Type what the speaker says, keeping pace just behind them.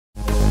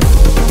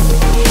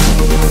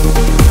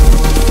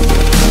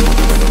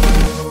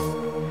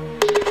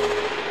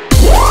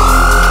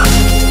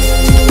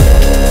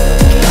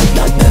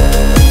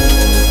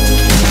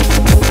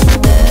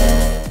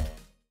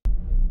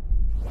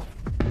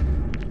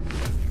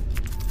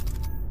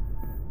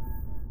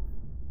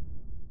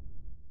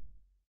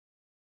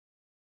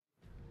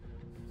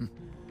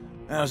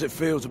How's it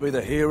feel to be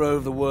the hero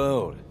of the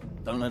world?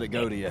 Don't let it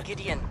go to you.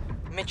 Gideon,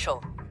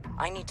 Mitchell,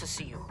 I need to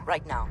see you,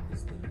 right now.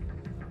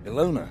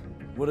 Ilona,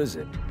 what is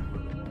it?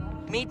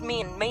 Meet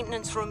me in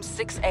maintenance room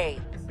 6A.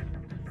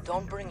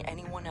 Don't bring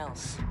anyone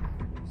else.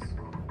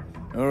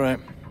 All right,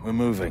 we're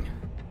moving.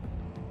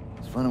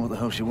 Let's find out what the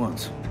hell she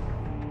wants.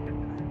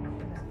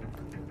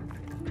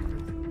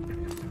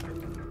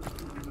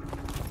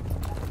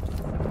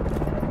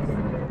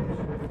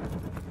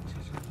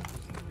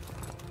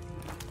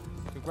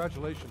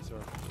 Congratulations, sir.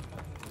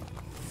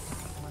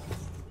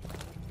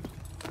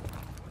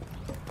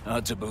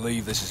 Hard to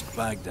believe this is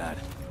Baghdad.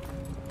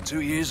 2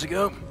 years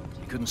ago,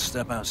 you couldn't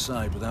step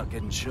outside without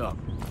getting shot.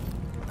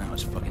 Now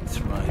it's fucking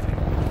thriving.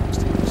 Thanks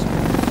to us.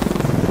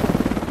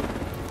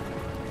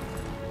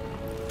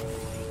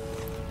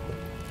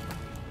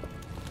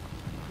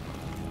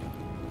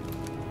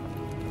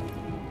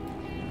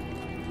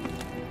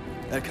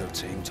 Echo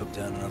team took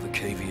down another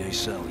KVA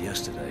cell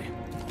yesterday.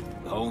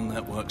 The whole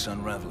network's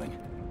unraveling.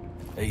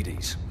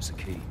 Hades was the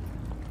key.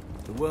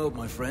 The world,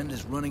 my friend,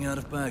 is running out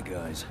of bad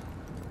guys.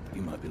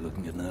 You might be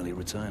looking at an early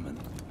retirement.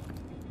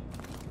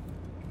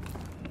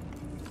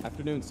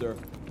 Afternoon, sir.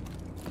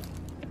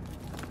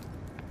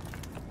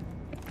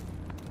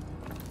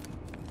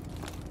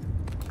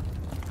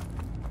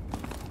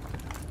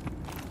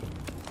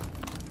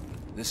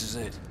 This is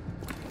it.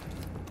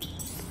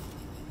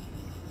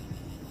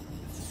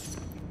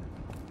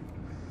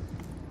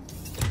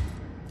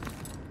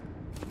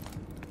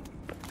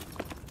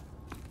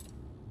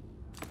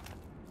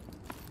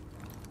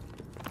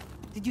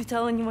 Did you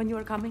tell anyone you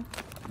were coming?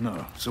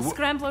 No, so what?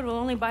 Scrambler will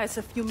only buy us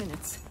a few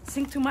minutes.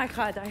 Sync to my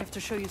card, I have to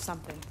show you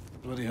something.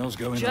 What the bloody hell's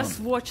going on? Just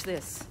watch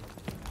this.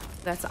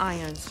 That's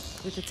Irons,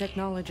 with the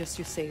technologist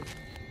you saved.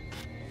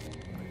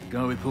 The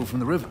guy we pulled from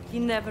the river. He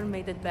never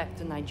made it back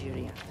to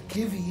Nigeria.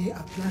 KVA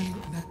are planning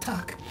an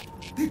attack.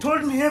 They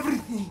told me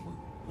everything.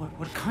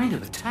 What kind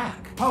of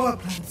attack? Power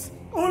plants,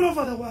 all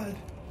over the world.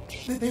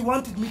 They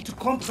wanted me to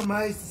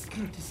compromise the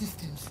security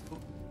systems.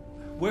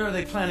 Where are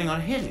they planning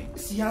on hitting?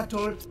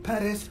 Seattle,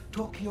 Paris,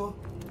 Tokyo.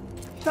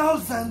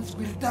 Thousands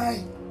will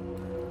die.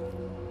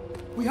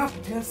 We have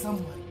to tell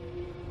someone.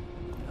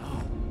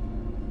 No.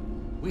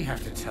 We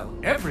have to tell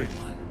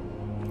everyone.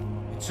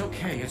 It's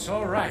okay, it's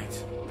all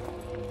right.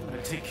 I'm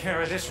gonna take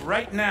care of this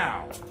right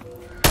now.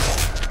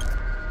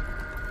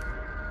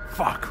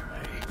 Fuck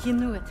me. He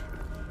knew it.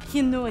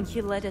 He knew and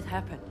he let it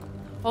happen.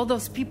 All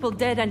those people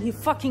dead and he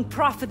fucking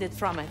profited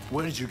from it.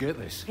 Where did you get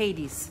this?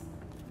 Hades.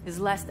 His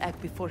last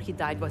act before he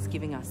died was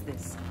giving us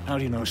this. How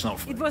do you know it's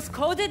not It was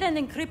coded and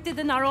encrypted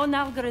in our own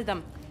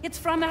algorithm. It's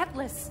from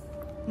Atlas.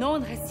 No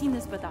one has seen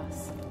this but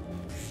us.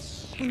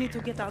 We need to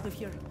get out of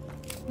here.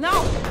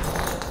 Now!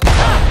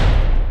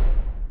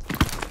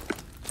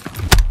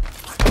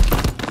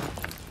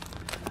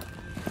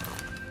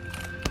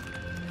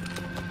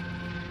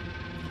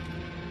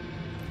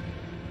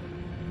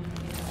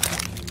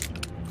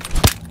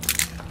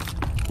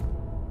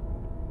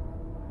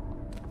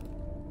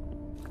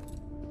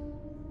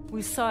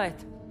 We saw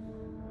it.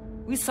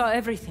 We saw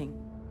everything.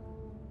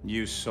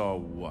 You saw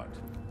what?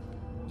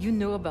 You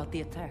knew about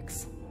the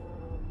attacks.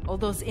 All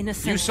those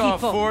innocent people. You saw a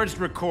forged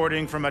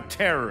recording from a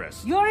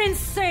terrorist. You're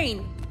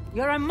insane!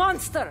 You're a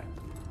monster!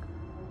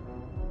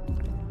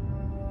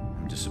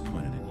 I'm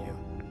disappointed in you.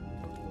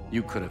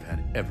 You could have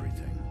had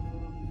everything.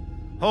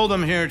 Hold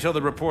them here till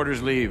the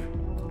reporters leave.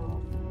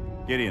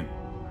 Gideon.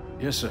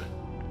 Yes, sir.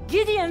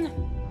 Gideon!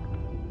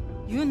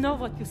 You know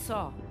what you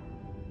saw.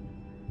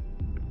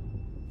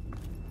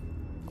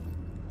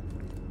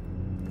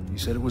 He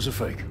said it was a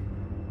fake.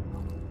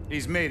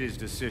 He's made his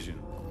decision.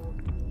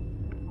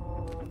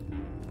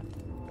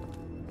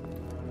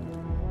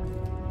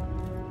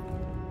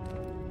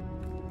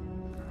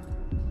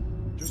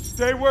 Just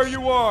stay where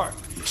you are.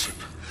 Listen,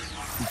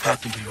 we've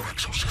hacked into your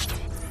exosystem.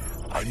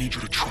 I need you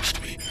to trust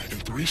me. In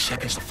 3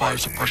 seconds, the fire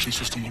suppression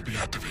system will be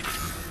activated.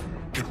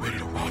 Get ready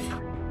to run.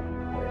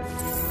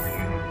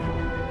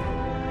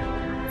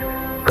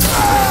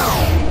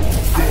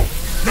 Go,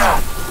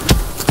 now!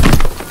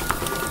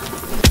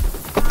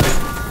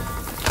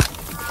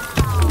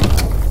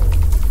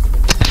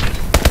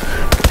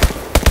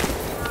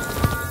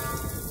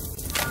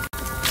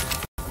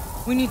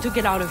 We need to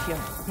get out of here.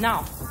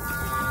 Now.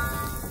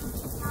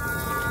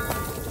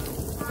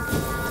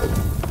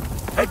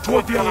 Head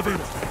toward the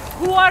elevator.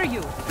 Who are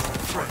you?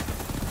 Friend,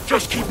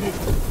 just keep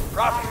moving.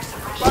 Rocky,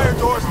 fire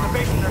doors in the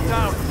basement are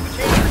down. We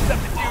can't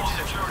intercept the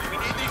fugitive. We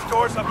need these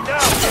doors up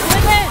now.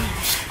 Within!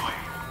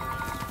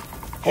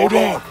 Hold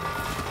on.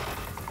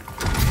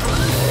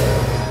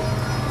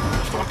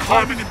 Start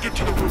climbing and get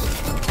to the roof.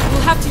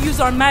 We'll have to use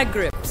our mag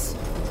grips.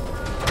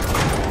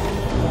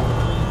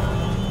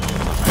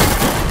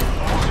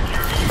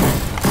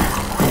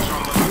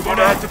 We're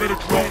gonna activate a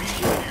drone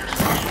swarm.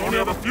 You only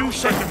have a few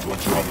seconds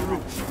once you're on the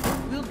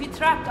roof. We'll be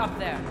trapped up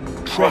there.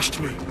 Trust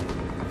me.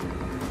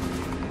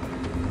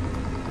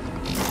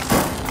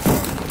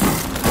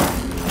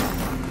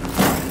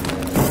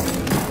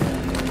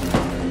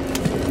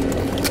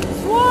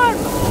 Swarm!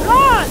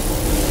 Run!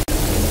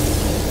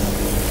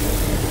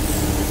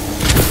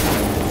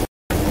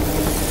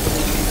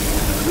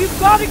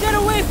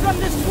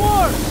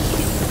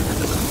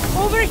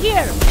 Over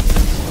here!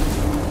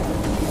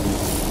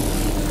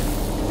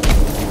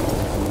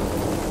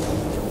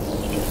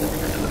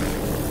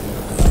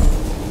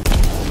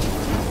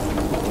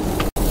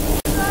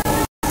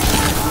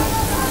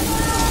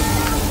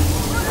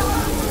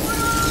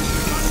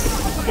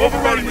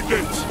 Overriding the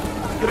gates.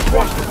 Get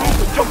across the roof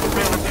and jump the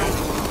barricade.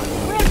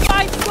 We're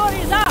 5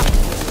 stories up!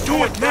 Do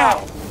it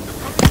now!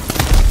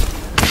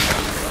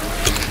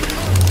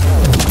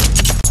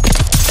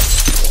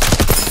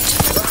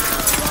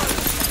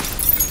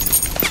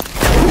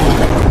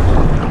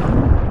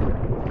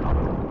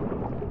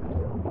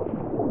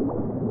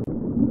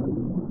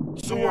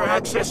 Sewer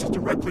access is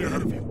directly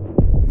ahead of you.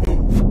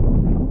 Move.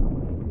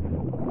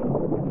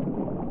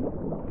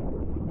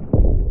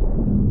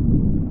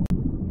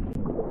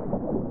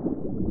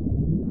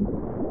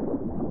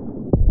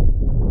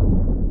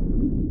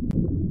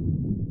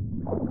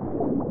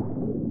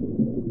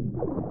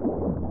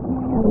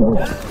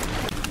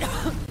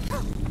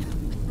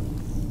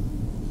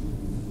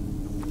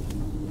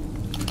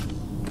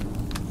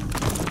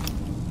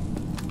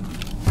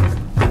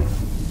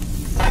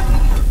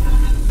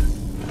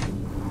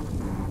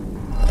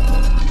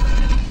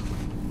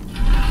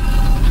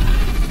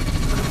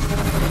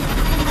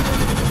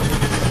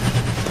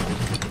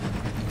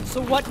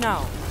 So what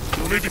now?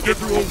 You'll need to get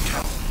through Old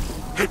Town.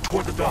 Head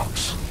toward the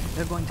docks.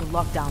 They're going to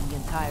lock down the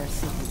entire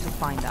city to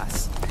find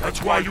us.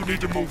 That's why you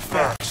need to move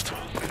fast.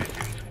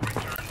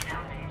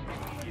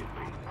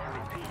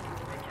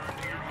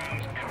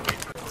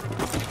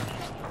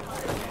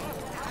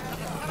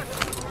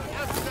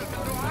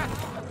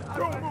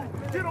 Don't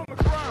move! Get on the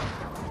ground!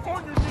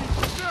 On your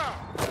knees, now!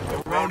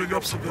 They're rounding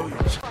up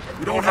civilians.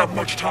 We don't have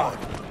much time.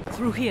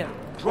 Through here.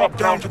 Drop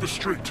down to the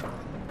street.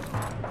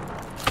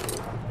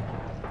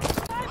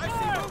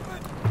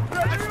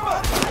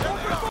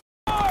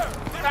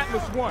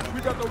 Atlas 1,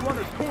 we got the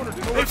runners cornered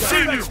in They've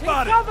seen you!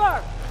 Spotted!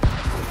 Cover!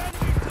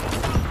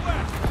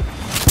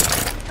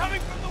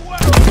 Coming from the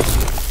west!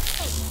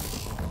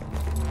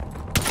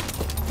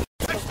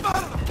 I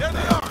spotted them! There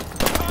they are!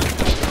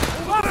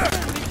 Over there!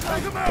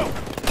 Take them out!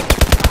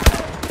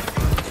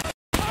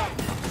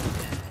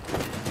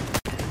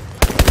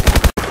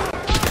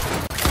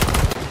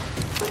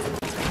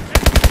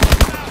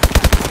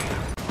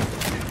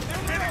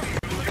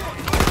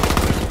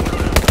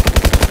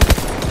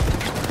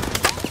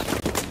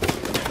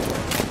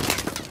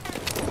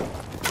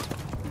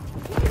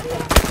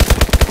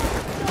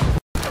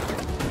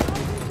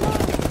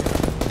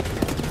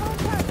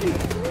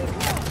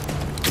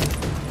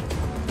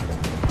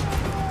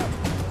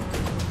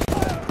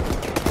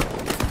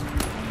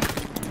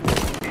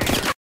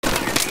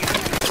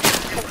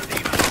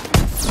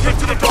 Get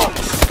to the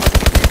docks!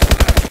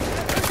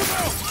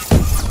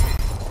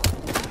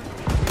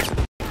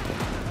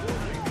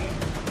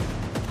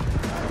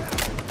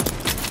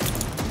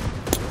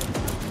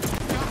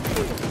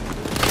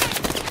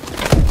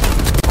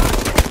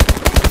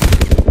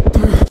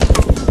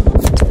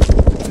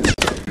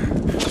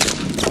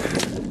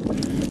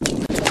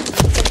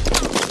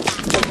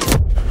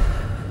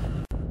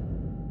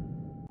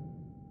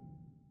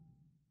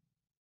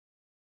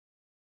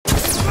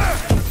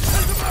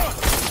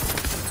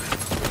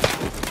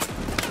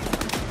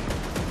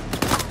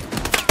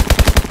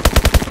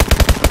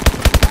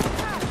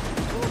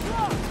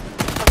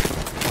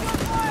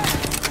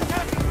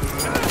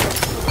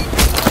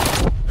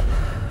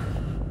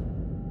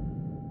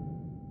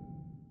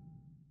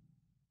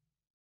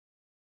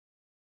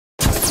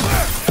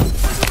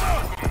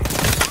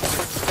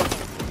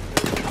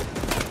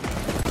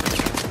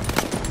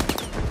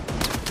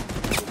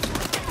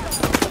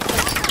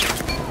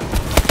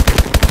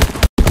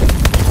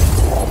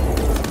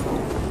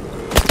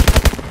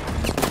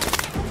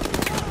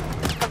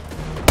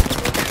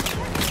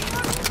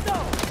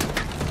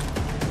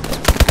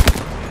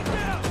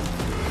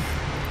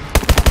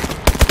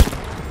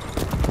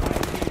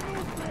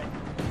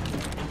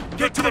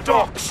 Get to the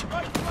docks!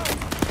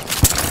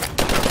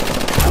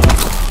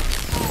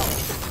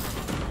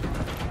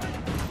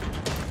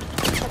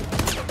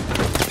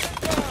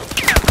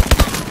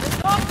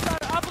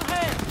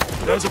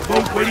 There's a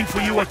boat waiting for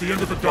you at the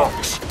end of the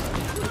docks.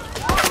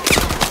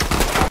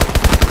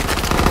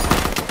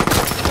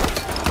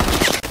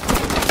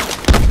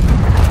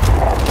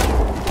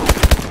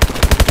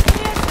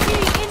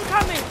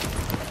 Incoming!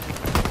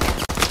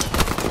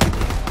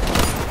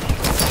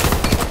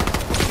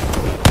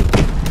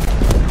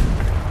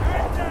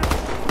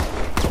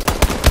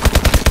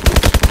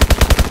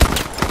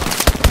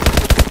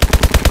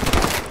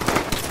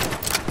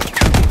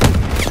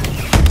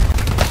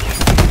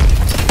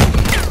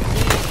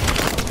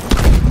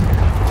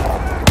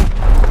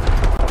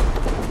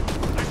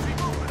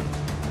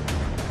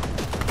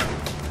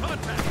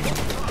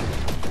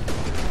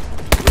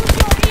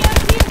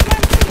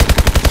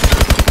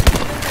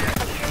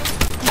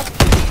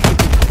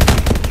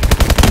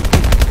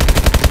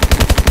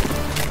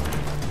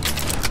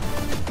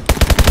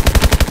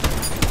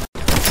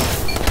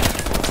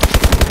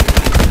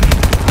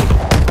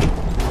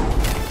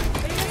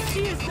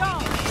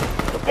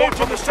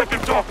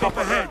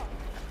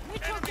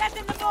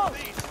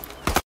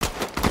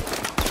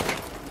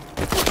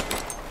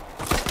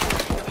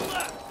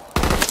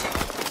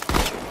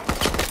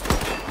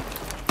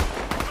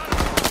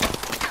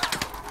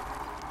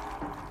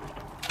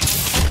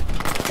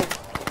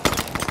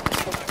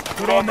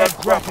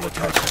 grapple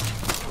attachment.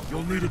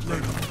 You'll need it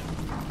later.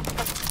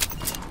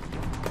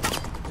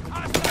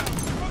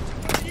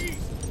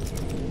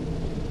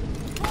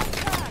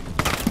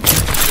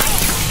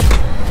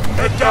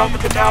 Head down the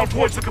canal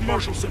towards the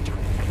commercial center.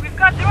 We've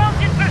got drones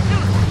in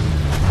pursuit.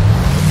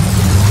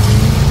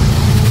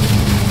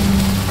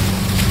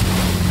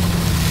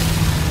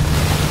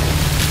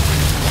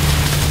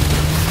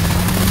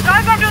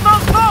 Dive under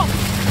those boats!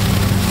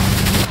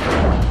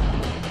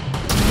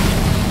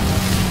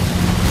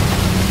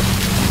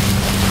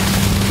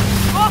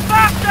 Go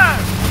faster!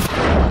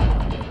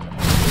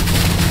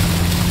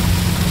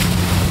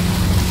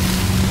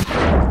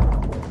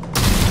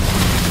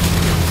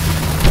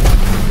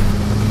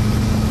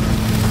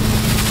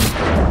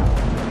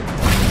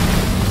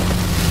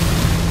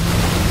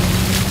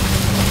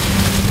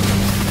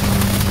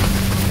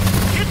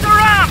 Hit the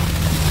ramp!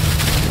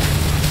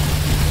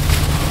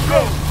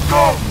 Go!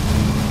 Go!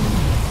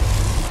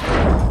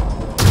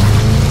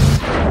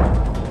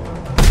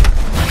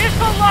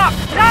 Missile lock!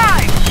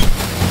 Die!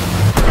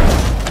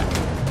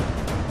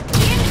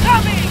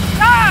 Incoming!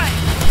 Die!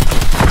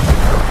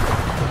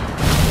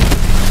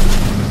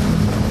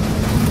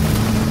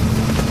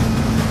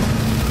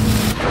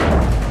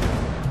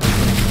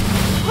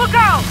 Look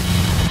out!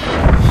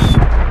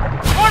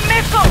 More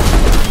missiles!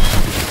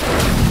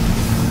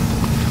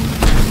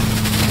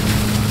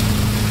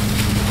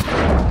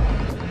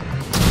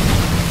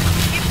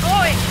 Keep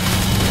going!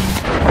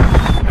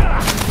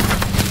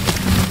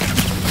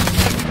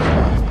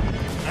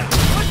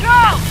 Watch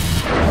out!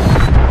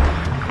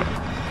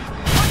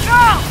 Watch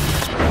out!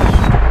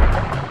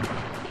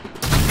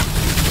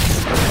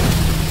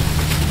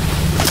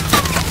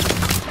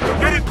 You're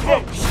getting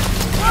close!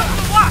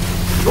 What?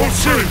 Don't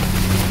see!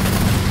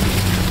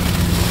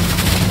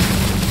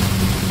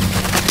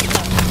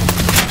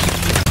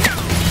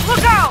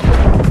 Look out!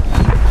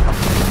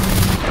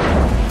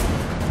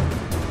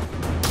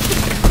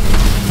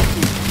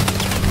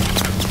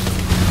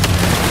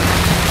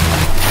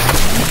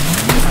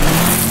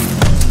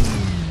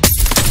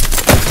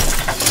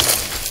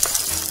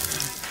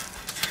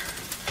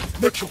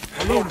 Mitchell,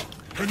 Alona,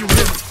 can you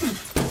hear me?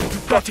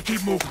 You've got to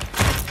keep moving.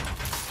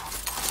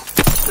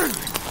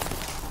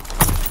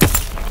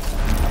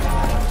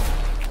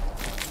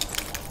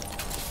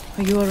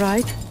 Are you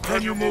alright?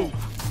 Can you move?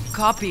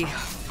 Copy.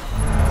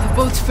 The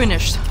boat's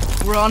finished.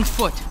 We're on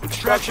foot.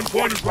 Extraction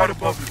point is right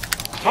above you.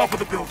 Top of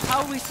the building.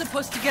 How are we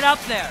supposed to get up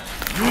there?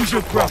 Use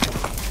your grapple.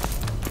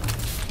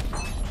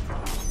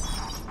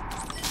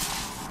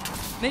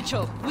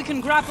 Mitchell, we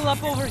can grapple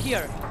up over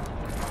here.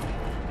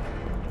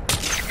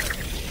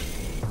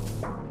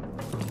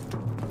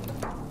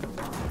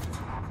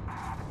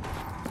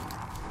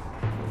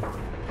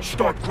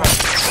 Start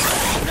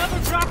grappling. Another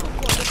grapple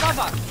cord above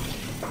us.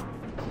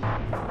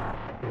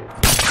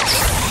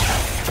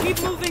 Keep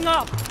moving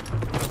up.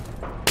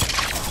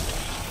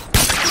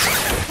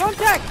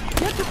 Contact!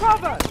 Get to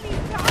cover!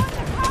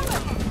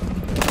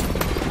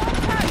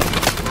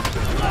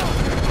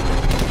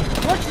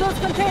 Watch those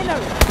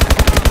containers!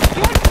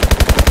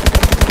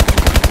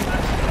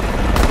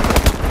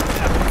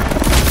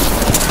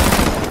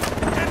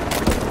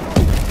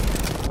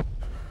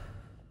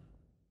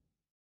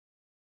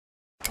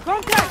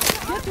 Contact!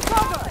 Get to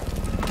cover!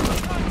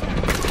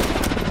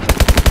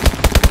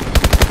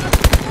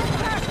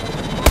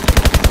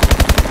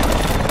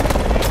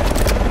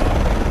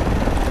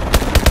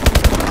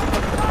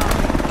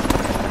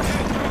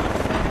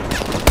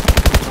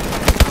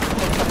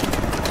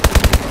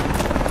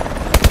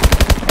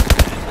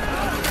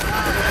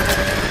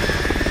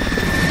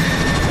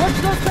 Watch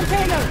those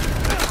containers!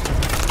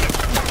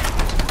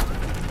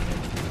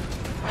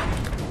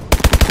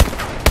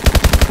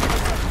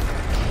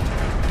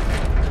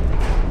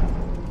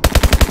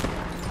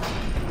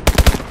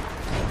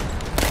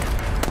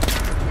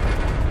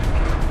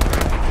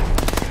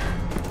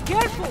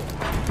 Careful!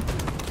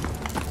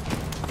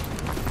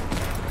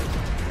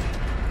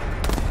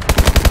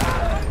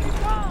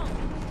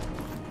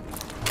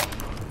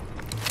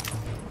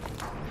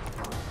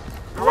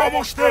 You're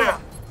almost there.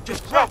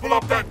 Just grapple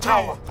up that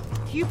tower.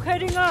 Keep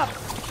heading up!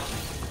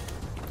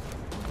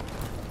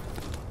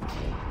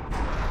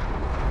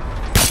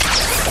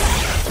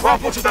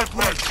 Grapple to that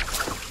ledge.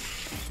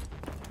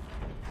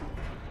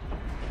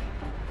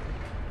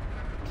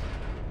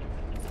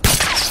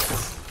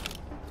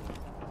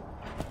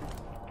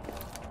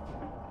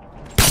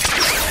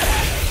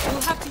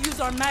 We'll have to use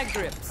our mag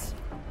grips.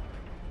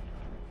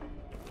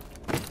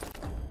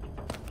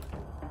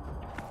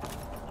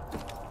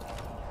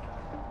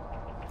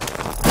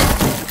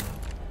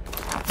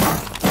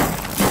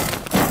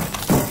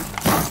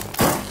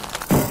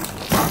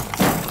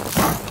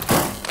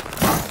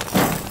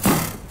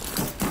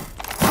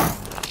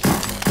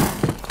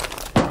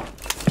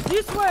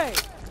 This way!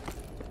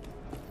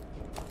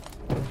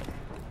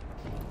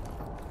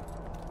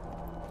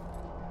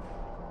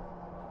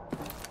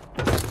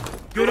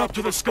 Get up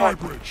to the sky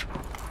bridge.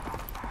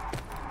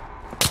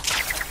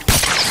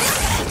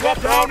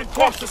 Drop down and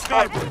cross the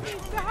sky bridge.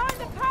 Enemies behind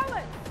the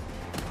pallet!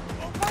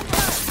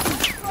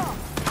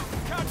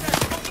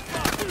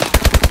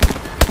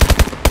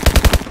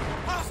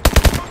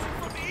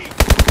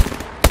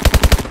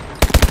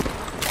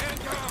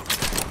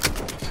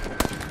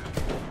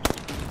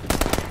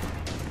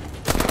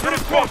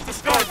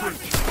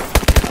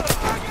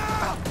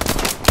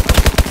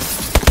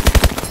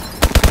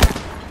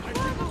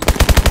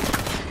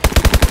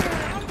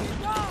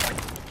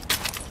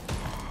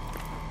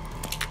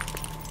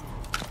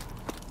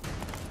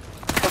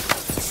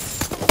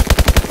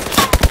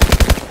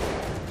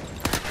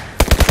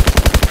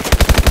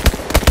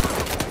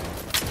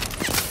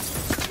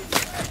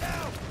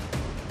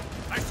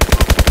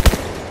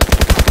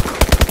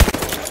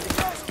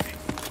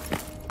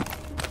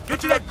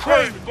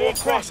 crane and go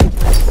across it.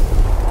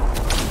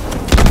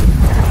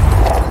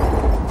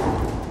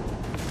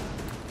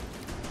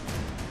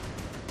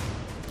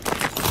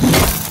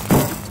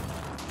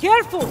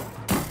 Careful!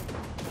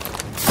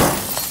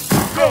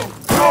 Go!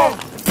 Go!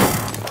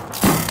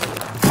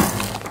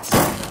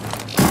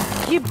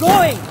 Keep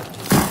going!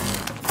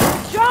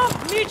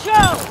 Jump,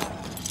 Mitchell!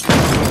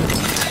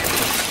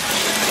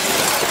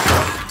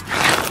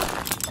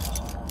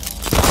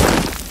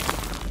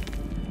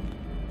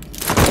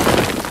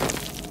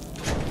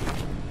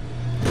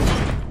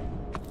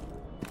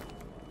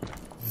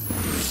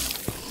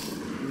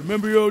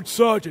 Remember your old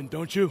sergeant,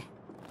 don't you?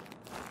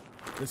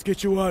 Let's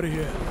get you out of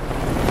here.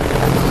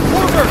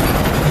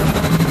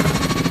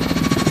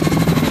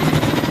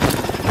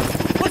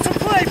 What's the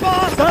play,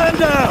 boss? Stand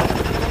down!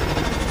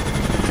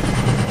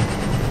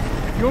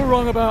 If you're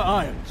wrong about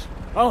irons,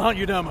 I'll hunt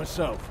you down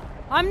myself.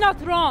 I'm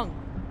not wrong.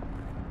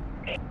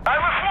 I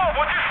was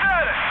what's your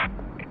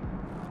status?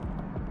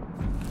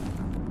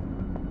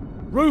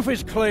 Roof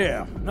is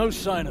clear. No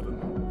sign of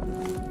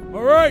him.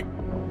 All right.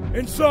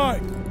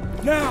 Inside.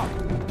 Now.